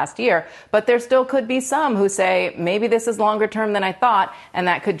sales last year, but there still could be some who say, maybe this is longer term than I thought, and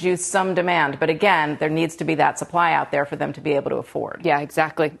that could juice some demand. But again, there needs to be that supply out there for them to be able to afford. Yeah,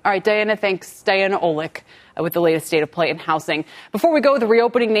 exactly. All right, Diana, thanks. Diana Olick with the latest state of play in housing. Before we go, the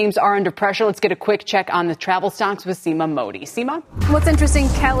reopening names are under pressure. Let's get a quick check on the travel stocks with Seema Modi. Seema? What's interesting,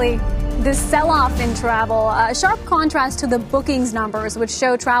 Kelly, this sell-off in travel, a sharp contrast to the bookings numbers, which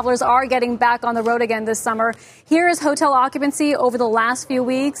show travelers are getting back on the road again this summer. Here is hotel occupancy over the last few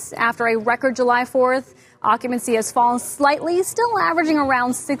weeks. After a record July 4th, occupancy has fallen slightly, still averaging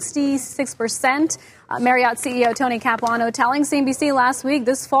around 66%. Marriott CEO Tony Capuano telling CNBC last week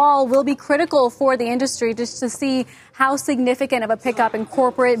this fall will be critical for the industry just to see how significant of a pickup in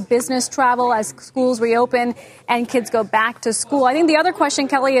corporate business travel as schools reopen and kids go back to school. I think the other question,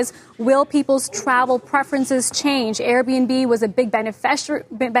 Kelly, is will people's travel preferences change? Airbnb was a big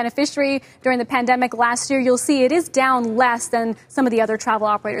beneficiary during the pandemic last year. You'll see it is down less than some of the other travel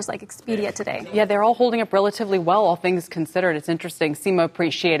operators like Expedia today. Yeah, they're all holding up relatively well, all things considered. It's interesting. Seema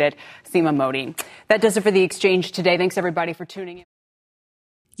appreciated. Seema Modi. That does it for The Exchange today. Thanks, everybody, for tuning in.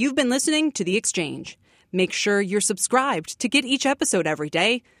 You've been listening to The Exchange. Make sure you're subscribed to get each episode every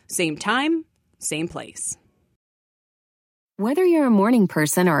day. Same time, same place. Whether you're a morning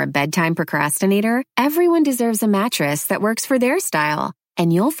person or a bedtime procrastinator, everyone deserves a mattress that works for their style.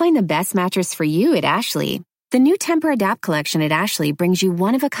 And you'll find the best mattress for you at Ashley. The new Temper-Adapt collection at Ashley brings you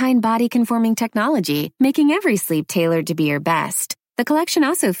one-of-a-kind body-conforming technology, making every sleep tailored to be your best. The collection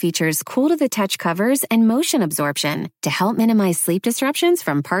also features cool-to-the-touch covers and motion absorption to help minimize sleep disruptions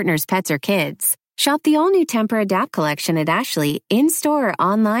from partners, pets, or kids. Shop the all-new Temper-Adapt collection at Ashley in-store or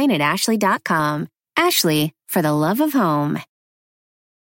online at ashley.com. Ashley, for the love of home.